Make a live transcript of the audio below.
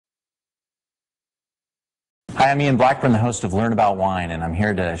Hi, I'm Ian Blackburn, the host of Learn About Wine, and I'm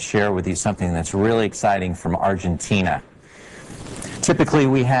here to share with you something that's really exciting from Argentina. Typically,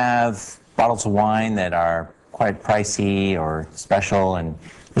 we have bottles of wine that are quite pricey or special, and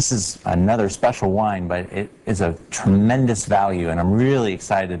this is another special wine, but it is a tremendous value, and I'm really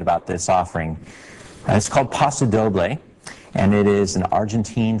excited about this offering. It's called PasoDoble, and it is an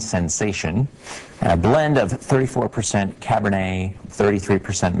Argentine sensation, a blend of 34% Cabernet,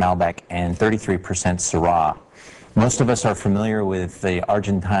 33% Malbec, and 33% Syrah. Most of us are familiar with the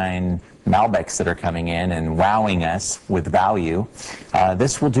Argentine Malbecs that are coming in and wowing us with value.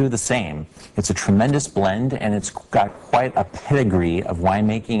 This will do the same. It's a tremendous blend, and it's got quite a pedigree of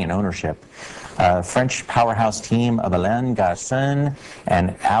winemaking and ownership. French powerhouse team of Alain Garcin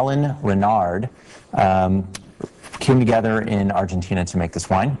and Alain Renard came together in Argentina to make this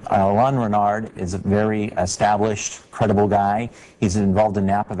wine. Alain Renard is a very established, credible guy. He's involved in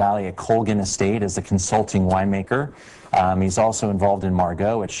Napa Valley at Colgan Estate as a consulting winemaker. He's also involved in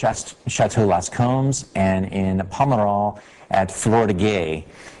Margaux at Chateau Las Combes and in Pomerol at Flor de Gay.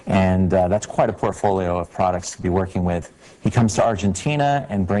 And that's quite a portfolio of products to be working with. He comes to Argentina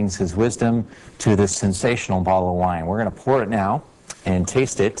and brings his wisdom to this sensational bottle of wine. We're going to pour it now and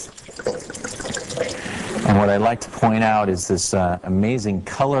taste it. And what I'd like to point out is this amazing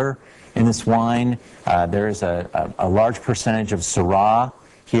color in this wine. There is a large percentage of Syrah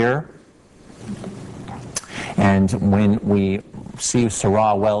here. And when we see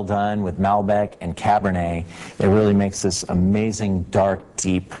Syrah well done with Malbec and Cabernet, it really makes this amazing, dark,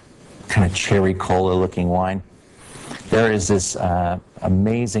 deep, kind of cherry cola looking wine. There is this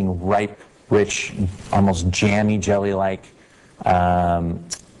amazing, ripe, rich, almost jammy, jelly-like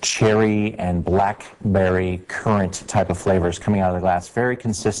cherry and blackberry currant type of flavors coming out of the glass. Very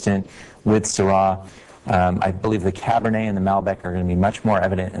consistent with Syrah. I believe the Cabernet and the Malbec are going to be much more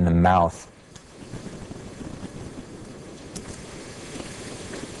evident in the mouth.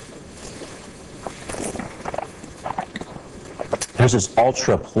 There's this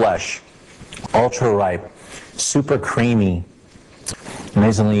ultra plush, ultra ripe, super creamy,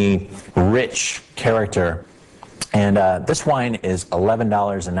 amazingly rich character. And this wine is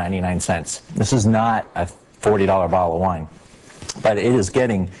 $11.99. This is not a $40 bottle of wine, but it is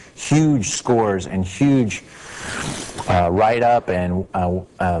getting huge scores and huge write-up and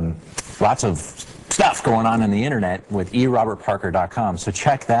lots of stuff going on the internet with erobertparker.com. So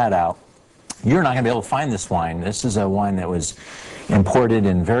check that out. You're not going to be able to find this wine. This is a wine that was imported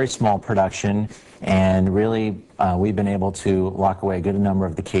in very small production, and really we've been able to lock away a good number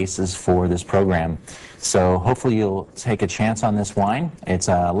of the cases for this program. So hopefully you'll take a chance on this wine. It's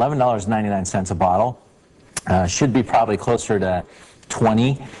 $11.99 a bottle. Should be probably closer to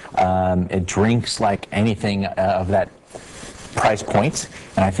 $20. It drinks like anything of that price point,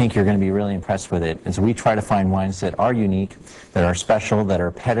 and I think you're going to be really impressed with it. As we try to find wines that are unique, that are special, that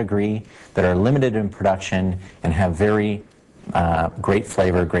are pedigree, that are limited in production, and have very great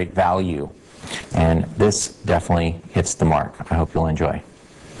flavor, great value. And this definitely hits the mark. I hope you'll enjoy.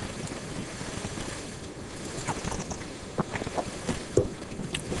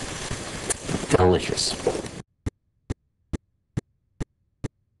 Delicious.